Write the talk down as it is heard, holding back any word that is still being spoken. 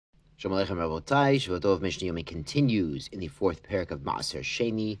Shalom Aleichem Rabotai. Shavuot Mishnah Yomi continues in the fourth parak of Maaser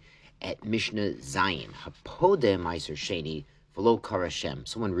Sheni at Mishnah Zayin. Hapodeh Maaser Sheni v'lo Karashem.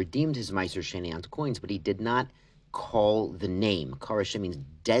 Someone redeemed his Maaser Sheni onto coins, but he did not call the name. Karashem means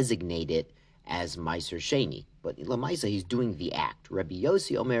designate it as Maaser Sheni. But Lamaisa, he's doing the act. Rabbi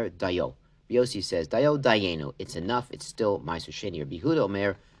Yossi Omer Dayo. Rabbi Yossi says, Dayo Dayenu. It's enough. It's still Maaser Sheni. Rabbi Yehuda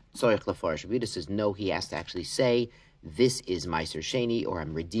Omer Tzorich Lafarish. Rabbi Yehuda says, no, he has to actually say, this is Maaser Sheni, or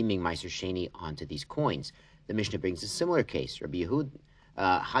I'm redeeming Maaser Sheni onto these coins. The Mishnah brings a similar case. Rabbi Yehud,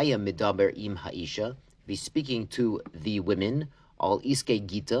 Haya Midaber im Haisha, he's speaking to the women, all Iske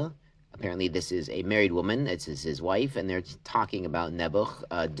Gita. Apparently this is a married woman, it's his wife, and they're talking about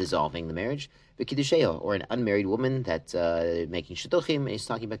Nebuch dissolving the marriage. V'Kiddusheho, or an unmarried woman that's making Shidduchim, and he's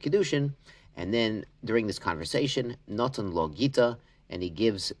talking about Kiddushin. And then during this conversation, Notan Lo Gita, and he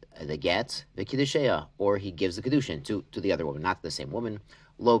gives the get, the Kiddusheya, or he gives the Kiddushin to the other woman, not the same woman.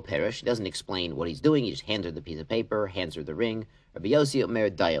 Lo perish, he doesn't explain what he's doing, he just hands her the piece of paper, hands her the ring. Rabbi Yossi Omer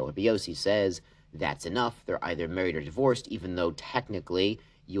Dayo. Rabbi Yossi says, that's enough, they're either married or divorced, even though technically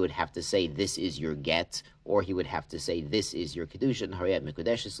you would have to say, this is your get, or he would have to say, this is your Kiddushin, Harayat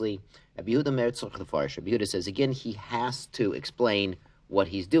Mekudeshesli. Rabbi Yehuda Omer Tzorich Lefarish. Rabbi Yehuda says, again, he has to explain what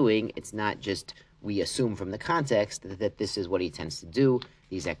he's doing. It's not just we assume from the context that this is what he tends to do.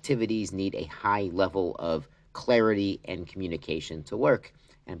 These activities need a high level of clarity and communication to work.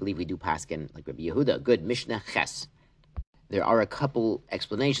 And I believe we do paskin like Rabbi Yehuda. Good. Mishnah Ches. There are a couple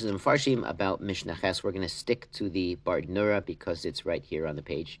explanations in Farshim about Mishnah Ches. We're going to stick to the Bardnura because it's right here on the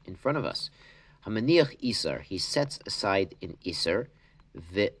page in front of us. Hamaniach Isar. He sets aside an Isar.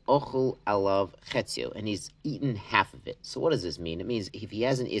 Ve'ochel alav chetzio, and he's eaten half of it. So what does this mean? It means if he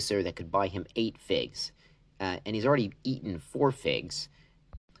has an iser that could buy him 8 figs, and he's already eaten 4 figs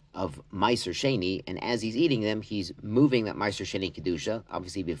of Maaser Sheni, and as he's eating them, he's moving that Maaser Sheni Kedusha,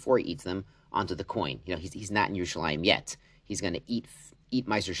 obviously before he eats them, onto the coin. You know, he's not in Yerushalayim yet. He's going to eat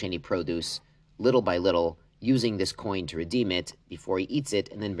Maaser Sheni produce little by little, using this coin to redeem it before he eats it,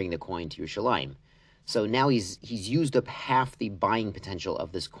 and then bring the coin to Yerushalayim. So now he's used up half the buying potential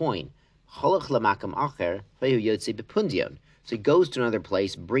of this coin. So he goes to another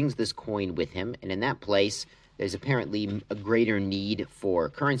place, brings this coin with him, and in that place, there's apparently a greater need for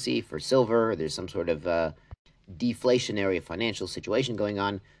currency, for silver. There's some sort of deflationary financial situation going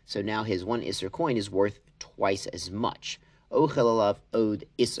on. So now his 1 Isser coin is worth twice as much. Ochel od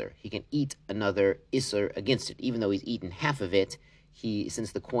Isser. He can eat another Isser against it, even though he's eaten half of it.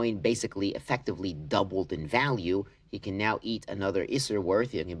 Since the coin basically effectively doubled in value, he can now eat another Isser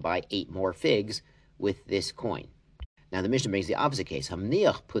worth. He can buy 8 more figs with this coin. Now the Mishnah brings the opposite case.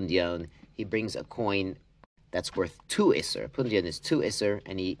 Hamniach pundion, he brings a coin that's worth 2 Isser. Pundion is 2 Isser,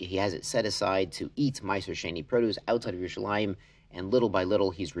 and he has it set aside to eat Maaser Sheni produce outside of Yerushalayim, and little by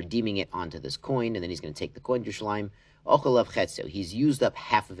little he's redeeming it onto this coin, and then he's going to take the coin to Yerushalayim. Ochelav chetzio, he's used up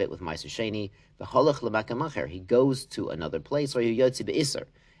half of it with Maaser Sheni. V'halach l'makamacher, he goes to another place, or yotzi be'isser,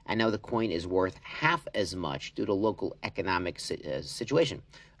 and now the coin is worth half as much due to local economic situation.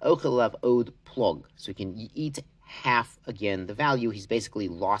 Ochelav od plug, so he can eat half again the value. He's basically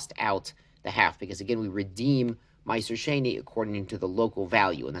lost out the half, because again we redeem Maaser Sheni according to the local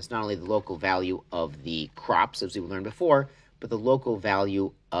value, and that's not only the local value of the crops, as we learned before, but the local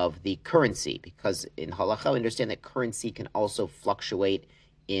value of the currency, because in halacha we understand that currency can also fluctuate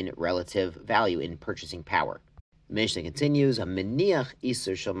in relative value, in purchasing power. The Mishnah continues, a meniach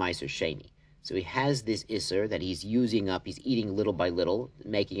iser shel Maaser Sheni. So he has this iser that he's using up, he's eating little by little,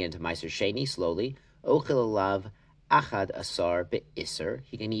 making it into Maaser Sheni slowly. Ochel alav achad asar be'iser.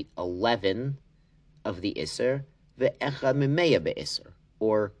 He can eat 11 of the iser, ve'echad mimeya be'iser,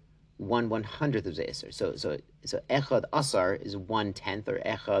 or 1/100th of the iser. So echad asar is 1/10, or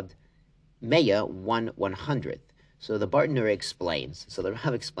echad meya 1/100th. So the Bartanura explains. So the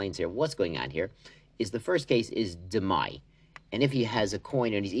Rav explains here what's going on here. Is the first case is demai, and if he has a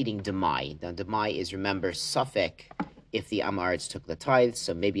coin and he's eating demai, now demai is, remember, suffix if the Amaretz took the tithes,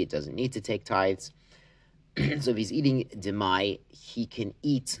 so maybe it doesn't need to take tithes. So if he's eating demai, he can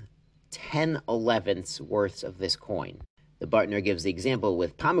eat 10/11ths worths of this coin. The Bartner gives the example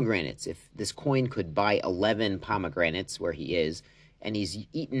with pomegranates. If this coin could buy 11 pomegranates where he is, and he's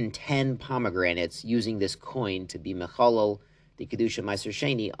eaten 10 pomegranates using this coin to be mechalal, the Kedusha Maaser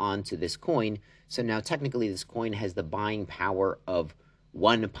Sheni, onto this coin, so now technically this coin has the buying power of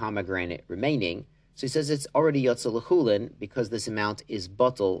 1 pomegranate remaining. So he says it's already yotza l'chulin because this amount is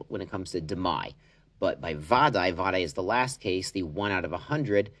batel when it comes to demai. But by vadai is the last case, the 1 out of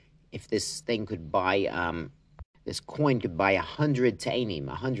 100. If this thing could buy, this coin could buy 100 ta'anim,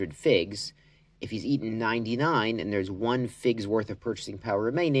 100 figs, If he's eaten 99 and there's 1 fig's worth of purchasing power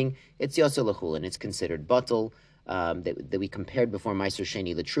remaining, it's Yotze L'chulin. It's considered batal. That we compared before Meiser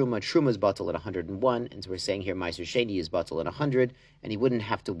Sheni L'Truma. Truma is batal at 101, and so we're saying here Meiser Sheni is batal at 100, and he wouldn't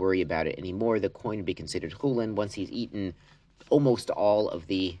have to worry about it anymore. The coin would be considered chulin once he's eaten. Almost all of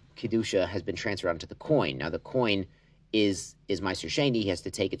the kedusha has been transferred onto the coin. Now the coin is Meiser Sheni. He has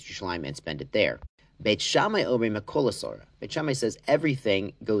to take it to Yerushalayim and spend it there. Beit Shammai Omrim Kol Asora. Beit Shammai says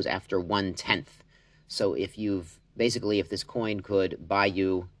everything goes after 1/10. So if this coin could buy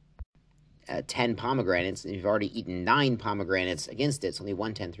you 10 pomegranates, and you've already eaten 9 pomegranates against it, so only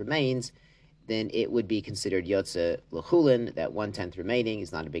 1/10 remains, then it would be considered Yotze L'chulin. That 1/10 remaining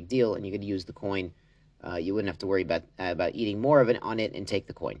is not a big deal, and you could use the coin. You wouldn't have to worry about eating more of it on it and take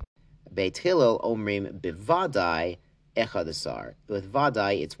the coin. Beit Hillel Omrim Bivadai Echad Asar. With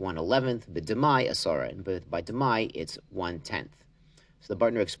Vadai, it's 1/11. B'Demai Asara, and by Demai, it's 1/10. So the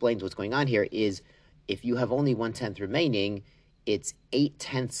Bartner explains what's going on here is if you have only 1/10 remaining, it's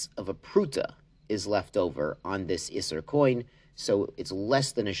 8/10 of a pruta is left over on this Isser coin, so it's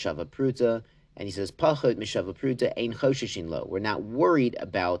less than a shava pruta. And he says, Pachot mishava pruta ein choshishin lo. We're not worried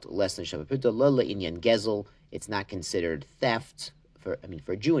about less than shava pruta. Lo le'inyan gezel. It's not considered theft for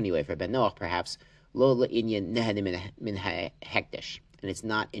a Jew anyway. For Ben Noach, perhaps lo le'inyan nehanim min hekdesh, and it's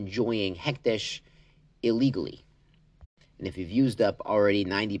not enjoying hekdesh illegally. And if you've used up already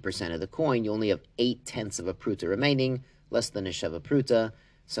 90% of the coin, you only have 8/10 of a pruta remaining, less than a shava pruta.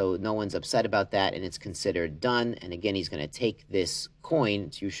 So no one's upset about that, and it's considered done. And again, he's going to take this coin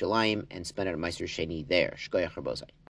to Yerushalayim and spend it at Meiser Sheni there. Shkoyach Rabosai.